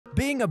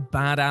Being a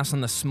badass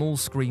on the small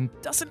screen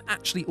doesn't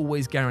actually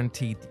always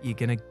guarantee that you're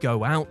gonna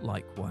go out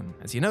like one.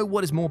 As you know,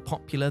 what is more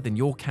popular than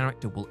your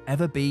character will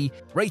ever be?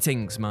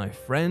 Ratings, my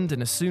friend,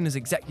 and as soon as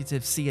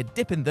executives see a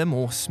dip in them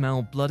or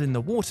smell blood in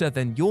the water,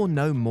 then you're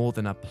no more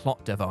than a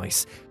plot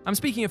device. I'm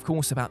speaking, of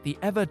course, about the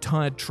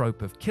ever-tired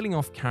trope of killing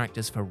off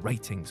characters for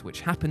ratings, which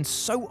happens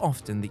so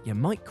often that you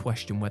might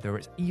question whether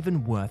it's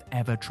even worth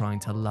ever trying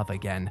to love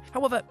again.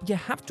 However, you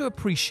have to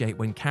appreciate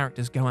when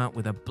characters go out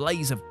with a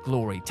blaze of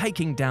glory,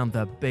 taking down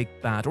the big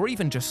bad, or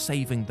even just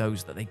saving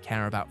those that they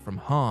care about from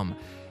harm.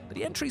 But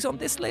the entries on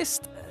this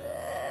list,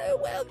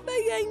 well,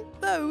 they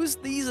ain't those.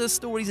 These are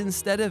stories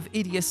instead of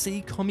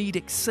idiocy,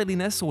 comedic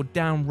silliness, or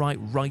downright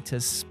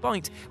writer's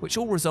spite, which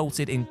all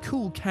resulted in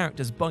cool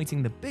characters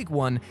biting the big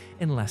one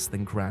in less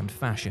than grand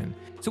fashion.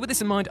 So with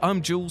this in mind,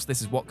 I'm Jules,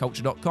 this is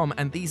Whatculture.com,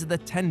 and these are the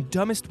 10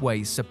 dumbest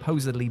ways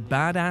supposedly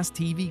badass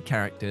TV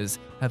characters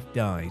have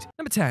died.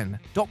 Number 10.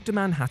 Dr.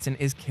 Manhattan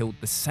is killed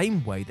the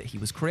same way that he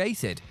was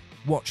created.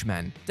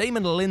 Watchmen.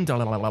 Damon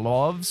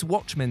Lindelof's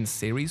Watchmen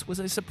series was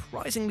a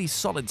surprisingly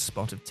solid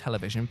spot of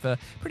television for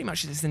pretty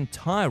much its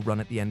entire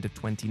run at the end of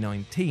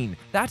 2019.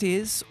 That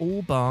is,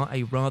 all bar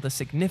a rather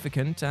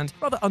significant and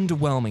rather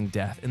underwhelming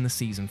death in the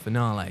season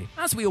finale.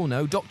 As we all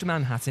know, Dr.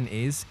 Manhattan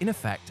is, in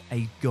effect,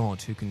 a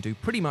god who can do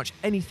pretty much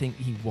anything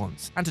he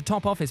wants. And to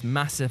top off his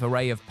massive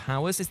array of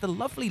powers is the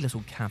lovely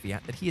little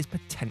caveat that he is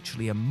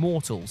potentially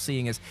immortal,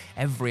 seeing as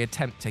every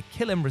attempt to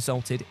kill him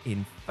resulted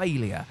in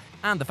failure,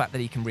 and the fact that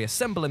he can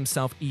reassemble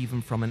himself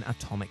even from an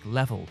atomic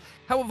level.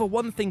 However,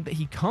 one thing that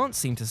he can't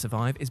seem to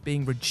survive is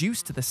being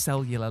reduced to the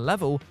cellular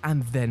level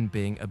and then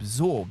being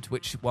absorbed,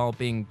 which, while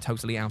being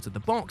totally out of the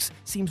box,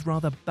 seems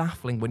rather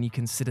baffling when you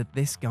consider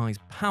this guy's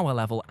power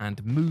level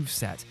and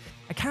moveset.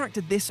 A character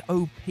this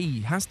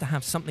OP has to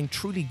have something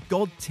truly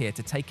god tier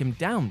to take him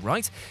down,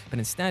 right? But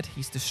instead,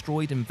 he's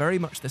destroyed in very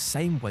much the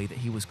same way that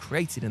he was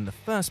created in the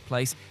first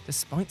place,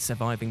 despite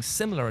surviving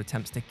similar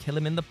attempts to kill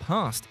him in the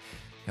past.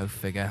 Go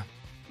figure.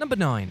 Number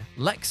 9.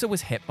 Lexa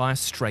was hit by a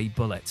stray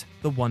bullet,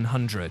 the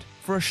 100.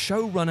 For a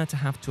showrunner to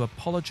have to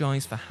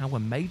apologize for how a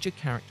major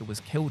character was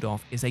killed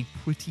off is a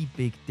pretty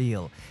big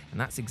deal, and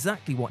that's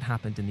exactly what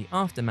happened in the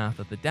aftermath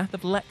of the death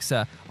of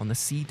Lexa on the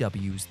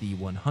CW's The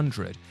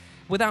 100.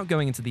 Without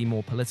going into the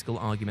more political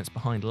arguments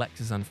behind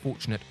Lexa's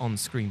unfortunate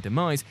on-screen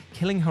demise,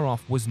 killing her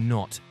off was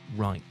not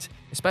right.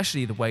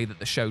 Especially the way that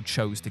the show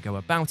chose to go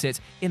about it,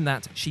 in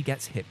that she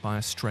gets hit by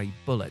a stray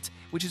bullet,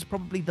 which is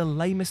probably the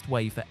lamest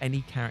way for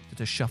any character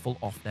to shuffle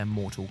off their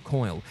mortal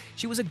coil.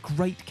 She was a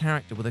great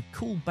character with a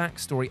cool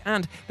backstory,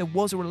 and there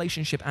was a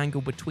relationship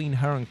angle between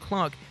her and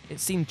Clark. It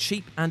seemed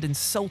cheap and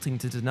insulting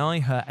to deny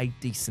her a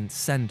decent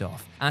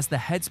send-off. As the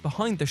heads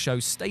behind the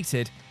show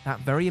stated, that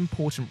very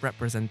important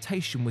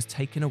representation was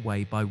taken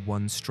away by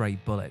one stray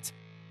bullet.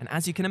 And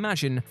as you can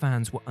imagine,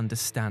 fans were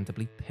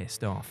understandably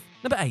pissed off.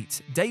 Number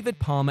 8. David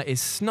Palmer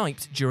is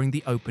sniped during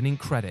the opening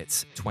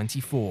credits,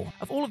 24.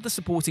 Of all of the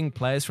supporting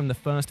players from the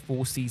first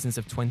 4 seasons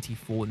of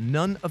 24,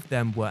 none of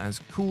them were as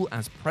cool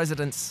as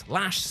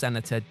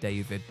President/Senator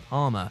David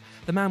Palmer.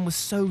 The man was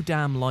so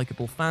damn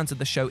likable, fans of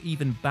the show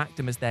even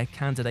backed him as their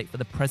candidate for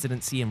the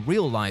presidency in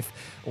real life,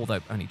 although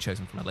only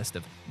chosen from a list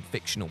of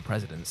fictional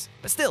presidents.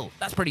 But still,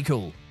 that's pretty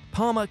cool.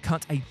 Palmer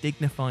cut a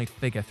dignified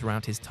figure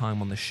throughout his time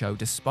on the show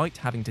despite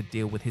having to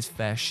deal with his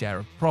fair share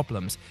of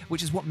problems,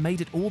 which is what made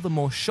it all the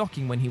more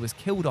shocking when he was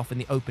killed off in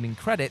the opening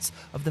credits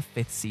of the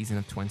 5th season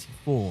of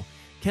 24.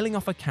 Killing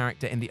off a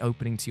character in the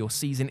opening to your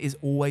season is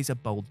always a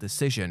bold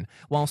decision.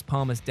 Whilst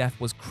Palmer's death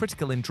was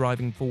critical in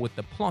driving forward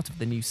the plot of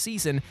the new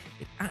season,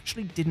 it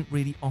actually didn't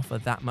really offer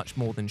that much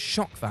more than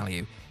shock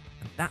value,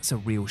 and that's a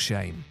real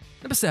shame.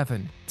 Number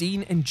 7.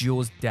 Dean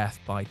endures death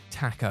by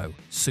Taco,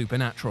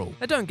 Supernatural.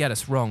 Now don't get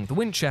us wrong, the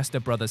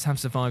Winchester brothers have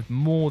survived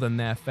more than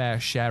their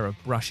fair share of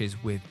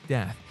brushes with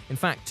death. In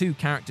fact, 2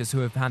 characters who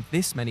have had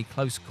this many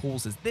close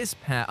calls as this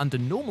pair under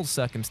normal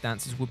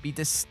circumstances would be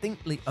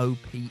distinctly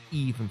OP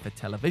even for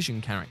television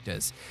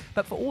characters.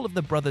 But for all of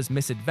the brothers'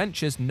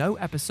 misadventures, no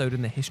episode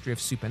in the history of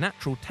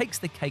Supernatural takes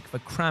the cake for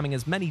cramming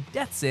as many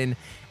deaths in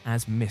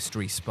as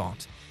Mystery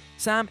Spot.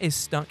 Sam is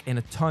stuck in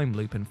a time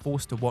loop and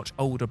forced to watch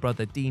older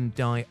brother Dean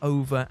die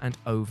over and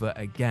over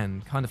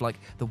again, kind of like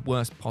the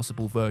worst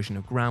possible version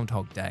of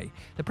Groundhog Day.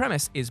 The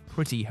premise is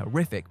pretty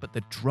horrific, but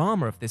the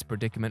drama of this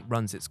predicament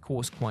runs its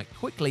course quite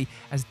quickly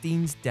as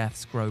Dean's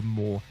deaths grow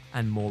more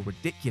and more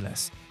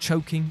ridiculous.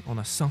 Choking on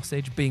a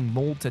sausage, being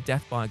mauled to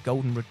death by a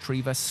golden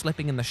retriever,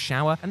 slipping in the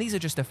shower, and these are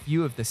just a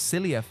few of the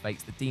sillier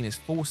fates that Dean is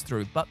forced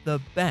through, but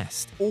the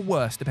best, or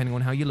worst depending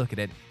on how you look at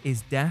it,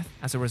 is death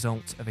as a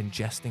result of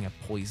ingesting a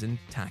poisoned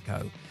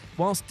taco.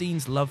 Whilst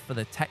Dean's love for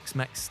the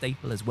Tex-Mex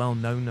staple is well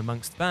known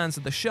amongst fans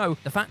of the show,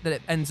 the fact that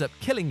it ends up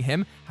killing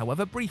him,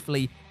 however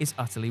briefly, is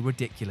utterly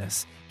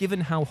ridiculous.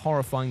 Given how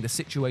horrifying the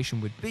situation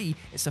would be,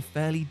 it's a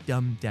fairly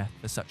dumb death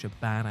for such a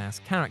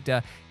badass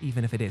character,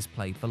 even if it is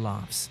played for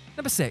laughs.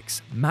 Number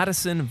 6.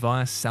 Madison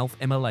via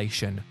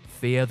self-immolation.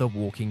 Fear the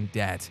Walking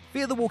Dead.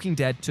 Fear the Walking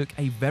Dead took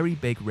a very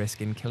big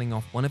risk in killing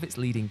off one of its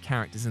leading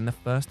characters in the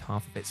first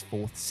half of its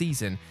 4th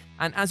season,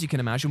 and as you can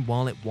imagine,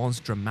 while it was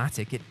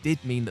dramatic, it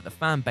did mean that the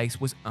fan base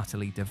was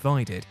utterly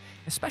divided,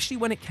 especially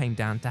when it came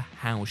down to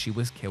how she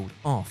was killed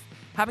off.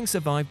 Having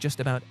survived just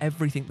about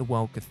everything the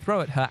world could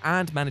throw at her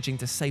and managing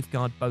to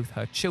safeguard both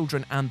her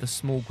children and the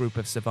small group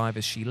of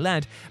survivors she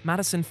led,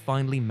 Madison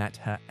finally met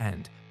her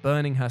end,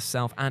 burning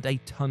herself and a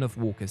ton of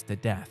walkers to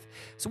death.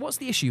 So what's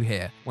the issue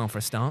here? Well, for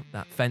a start,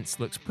 that fence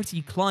looks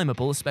pretty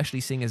climbable,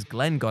 especially seeing as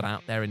Glenn got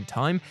out there in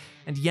time.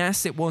 And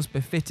yes, it was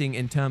befitting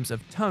in terms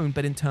of tone,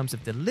 but in terms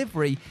of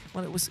delivery,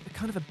 well, it was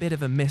kind of a bit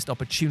of a missed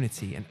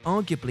opportunity and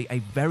arguably a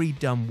very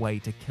dumb way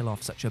to kill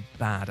off such a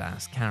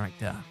badass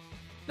character.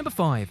 Number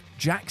 5.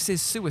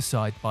 Jax's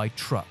suicide by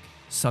truck.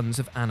 Sons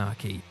of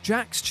Anarchy.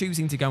 Jax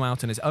choosing to go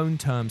out on his own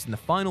terms in the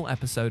final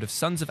episode of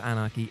Sons of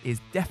Anarchy is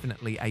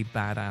definitely a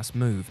badass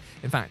move.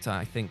 In fact,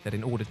 I think that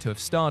in order to have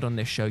starred on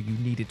this show, you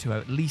needed to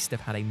at least have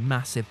had a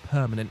massive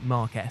permanent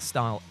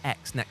Marquette-style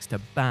X next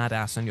to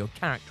badass on your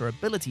character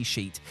ability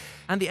sheet.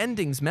 And the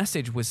ending's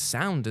message was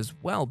sound as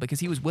well, because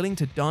he was willing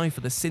to die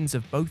for the sins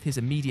of both his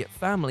immediate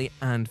family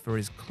and for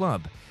his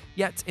club.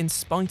 Yet, in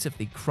spite of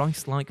the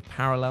Christ-like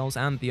parallels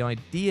and the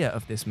idea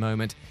of this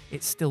moment,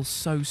 it's still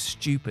so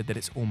stupid that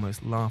it's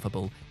almost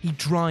laughable. He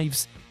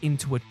drives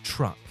into a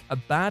truck, a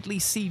badly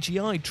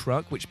CGI'd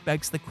truck, which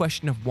begs the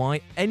question of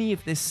why any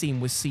of this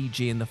scene was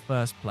CG in the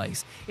first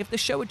place. If the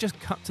show had just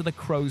cut to the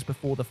crows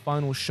before the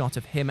final shot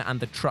of him and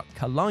the truck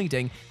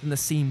colliding, then the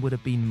scene would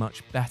have been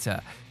much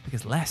better.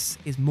 Because less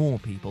is more,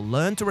 people.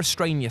 Learn to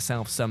restrain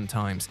yourself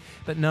sometimes.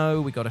 But no,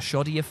 we got a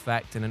shoddy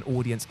effect and an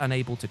audience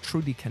unable to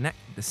truly connect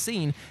with the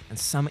scene, and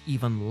some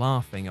even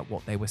laughing at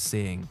what they were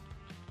seeing.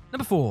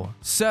 Number 4.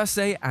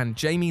 Cersei and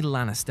Jaime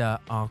Lannister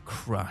are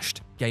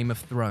crushed. Game of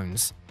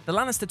Thrones. The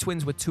Lannister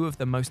twins were two of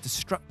the most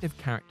destructive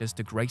characters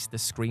to grace the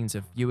screens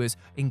of viewers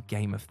in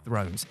Game of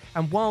Thrones,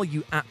 and while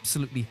you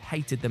absolutely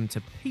hated them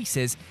to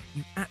pieces,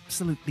 you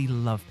absolutely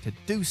loved to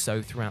do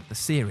so throughout the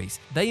series.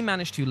 They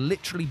managed to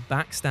literally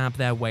backstab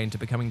their way into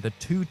becoming the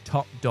two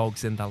top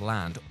dogs in the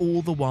land,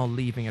 all the while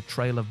leaving a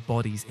trail of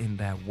bodies in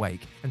their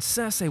wake. And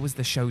Cersei was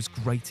the show's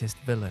greatest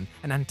villain,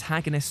 an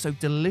antagonist so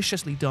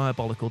deliciously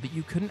diabolical that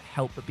you couldn't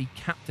help but be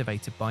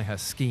captivated by her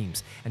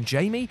schemes. And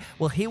Jaime,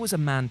 well, he was a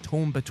man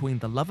torn between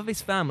the love of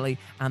his family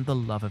and the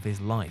love of his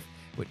life,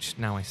 which,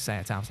 now I say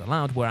it out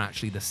aloud, were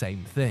actually the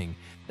same thing.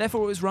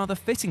 Therefore, it was rather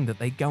fitting that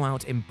they go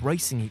out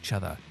embracing each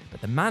other,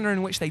 but the manner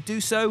in which they do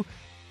so,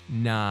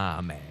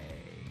 nah, mate,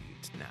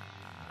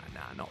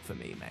 not for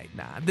me, mate,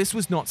 nah. This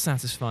was not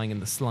satisfying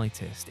in the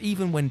slightest.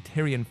 Even when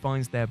Tyrion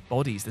finds their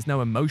bodies, there's no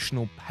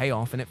emotional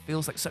payoff and it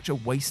feels like such a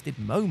wasted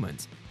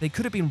moment. They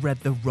could have been read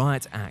the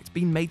riot act,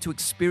 been made to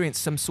experience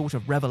some sort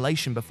of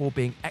revelation before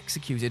being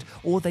executed,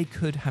 or they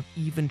could have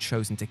even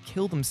chosen to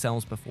kill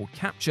themselves before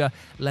capture,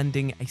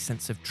 lending a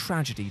sense of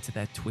tragedy to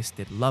their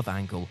twisted love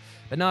angle.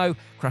 But no,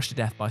 crushed to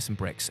death by some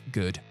bricks.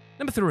 Good.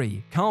 Number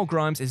 3. Carl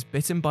Grimes is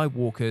bitten by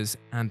walkers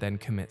and then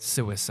commits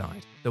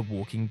suicide. The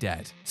Walking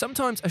Dead.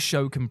 Sometimes a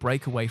show can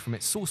break away from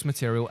its source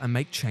material and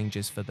make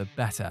changes for the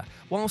better.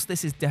 Whilst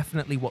this is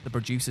definitely what the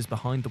producers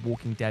behind The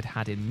Walking Dead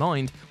had in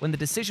mind when the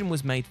decision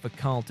was made for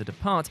Carl to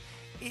depart,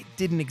 it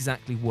didn't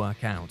exactly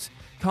work out.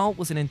 Carl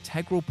was an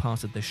integral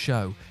part of the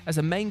show. As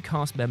a main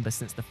cast member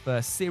since the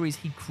first series,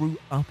 he grew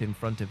up in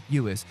front of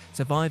viewers,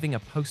 surviving a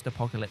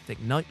post-apocalyptic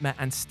nightmare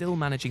and still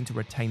managing to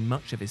retain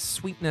much of his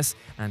sweetness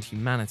and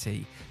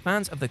humanity.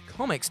 Fans of the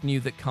comics knew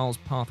that Carl's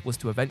path was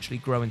to eventually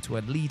grow into a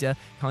leader,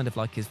 kind of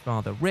like his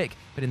father Rick,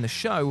 but in the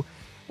show,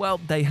 well,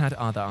 they had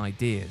other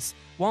ideas.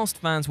 Whilst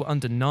fans were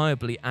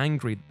undeniably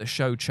angry that the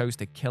show chose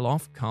to kill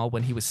off Carl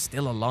when he was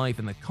still alive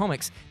in the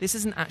comics, this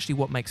isn't actually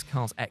what makes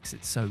Carl's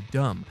exit so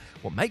dumb.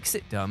 What makes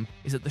it dumb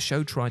is that the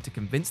show tried to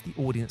convince the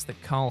audience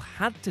that Carl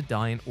had to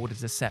die in order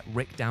to set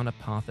Rick down a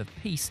path of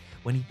peace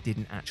when he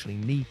didn't actually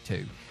need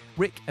to.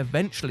 Rick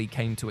eventually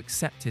came to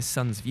accept his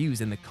son's views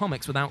in the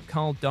comics without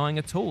Carl dying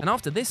at all. And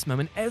after this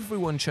moment,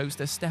 everyone chose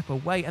to step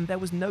away, and there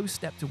was no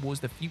step towards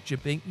the future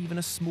being even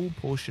a small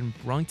portion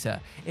brighter.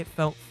 It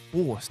felt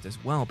forced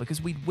as well,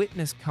 because we'd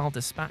witnessed Carl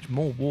dispatch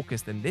more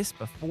walkers than this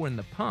before in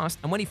the past,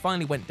 and when he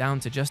finally went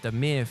down to just a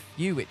mere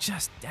few, it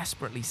just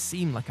desperately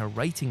seemed like a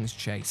ratings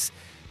chase,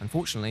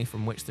 unfortunately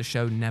from which the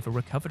show never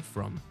recovered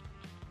from.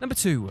 Number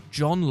 2.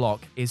 John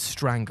Locke is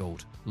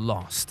strangled.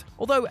 Lost.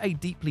 Although a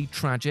deeply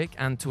tragic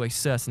and to a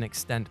certain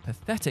extent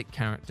pathetic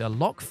character,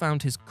 Locke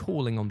found his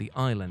calling on the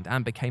island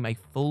and became a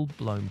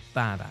full-blown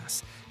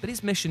badass. But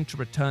his mission to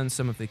return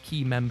some of the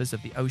key members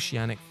of the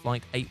Oceanic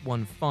Flight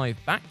 815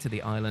 back to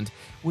the island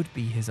would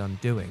be his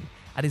undoing.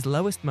 At his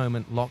lowest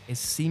moment, Locke is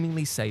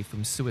seemingly saved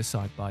from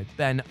suicide by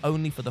Ben,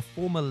 only for the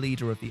former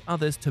leader of the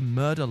others to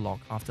murder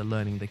Locke after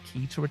learning the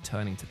key to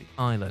returning to the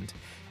island.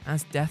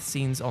 as death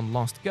scenes on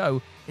Lost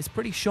go, it's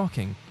pretty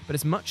shocking, but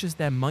as much as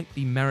there might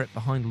be merit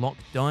behind Locke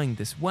dying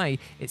this way,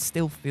 it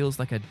still feels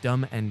like a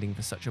dumb ending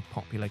for such a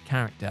popular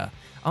character.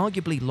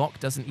 Arguably, Locke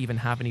doesn't even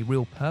have any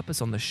real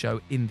purpose on the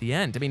show in the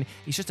end. I mean,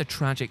 he's just a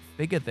tragic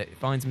figure that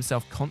finds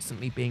himself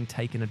constantly being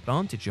taken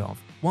advantage of.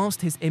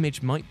 Whilst his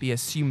image might be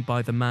assumed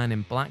by the Man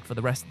in Black for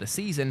the rest of the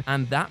season,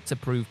 and that to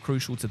prove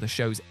crucial to the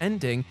show's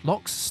ending,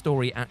 Locke's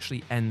story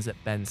actually ends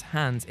at Ben's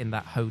hands in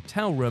that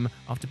hotel room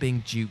after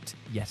being duped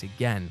yet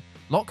again.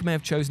 Locke may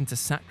have chosen to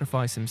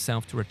sacrifice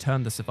himself to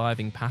return the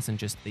surviving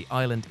passengers to the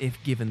island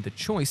if given the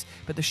choice,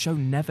 but the show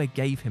never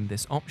gave him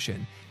this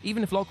option.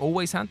 Even if Locke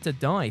always had to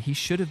die, he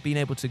should have been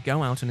able to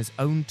go out on his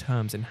own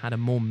terms and had a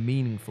more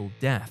meaningful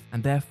death,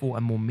 and therefore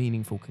a more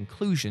meaningful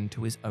conclusion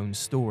to his own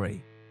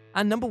story.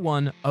 And number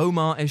 1,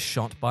 Omar is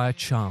shot by a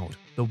child.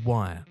 The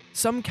Wire.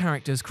 Some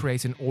characters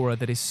create an aura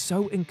that is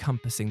so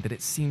encompassing that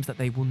it seems that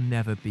they will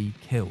never be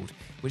killed,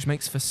 which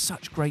makes for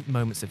such great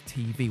moments of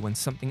TV when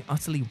something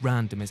utterly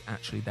random is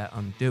actually their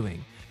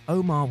undoing.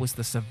 Omar was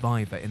the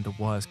survivor in The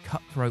Wire's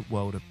cutthroat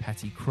world of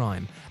petty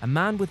crime, a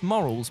man with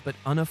morals but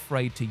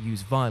unafraid to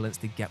use violence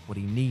to get what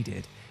he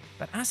needed.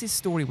 But as his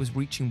story was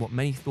reaching what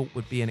many thought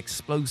would be an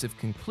explosive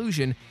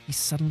conclusion, he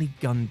suddenly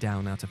gunned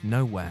down out of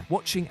nowhere.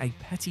 Watching a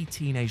petty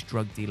teenage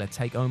drug dealer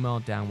take Omar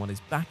down while his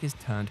back is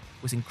turned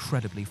was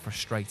incredibly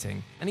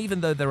frustrating. And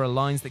even though there are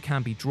lines that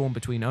can be drawn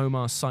between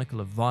Omar's cycle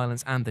of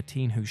violence and the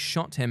teen who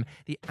shot him,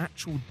 the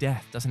actual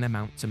death doesn't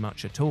amount to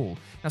much at all.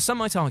 Now, some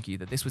might argue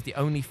that this was the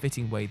only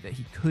fitting way that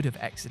he could have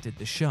exited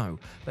the show,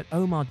 but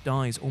Omar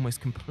dies almost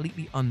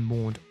completely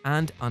unmourned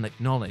and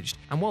unacknowledged.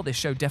 And while this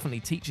show definitely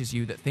teaches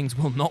you that things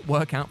will not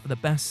work out for the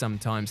best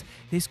sometimes,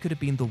 this could have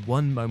been the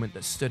one moment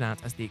that stood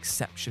out as the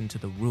exception to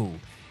the rule.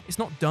 It's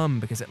not dumb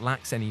because it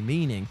lacks any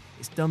meaning,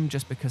 it's dumb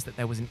just because that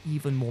there was an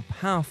even more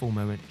powerful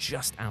moment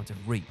just out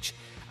of reach.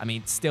 I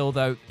mean, still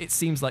though, it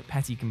seems like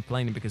petty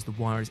complaining because The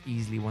Wire is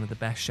easily one of the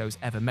best shows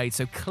ever made,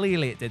 so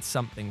clearly it did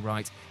something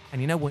right.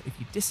 And you know what, if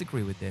you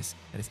disagree with this,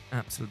 that is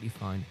absolutely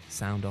fine.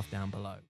 Sound off down below.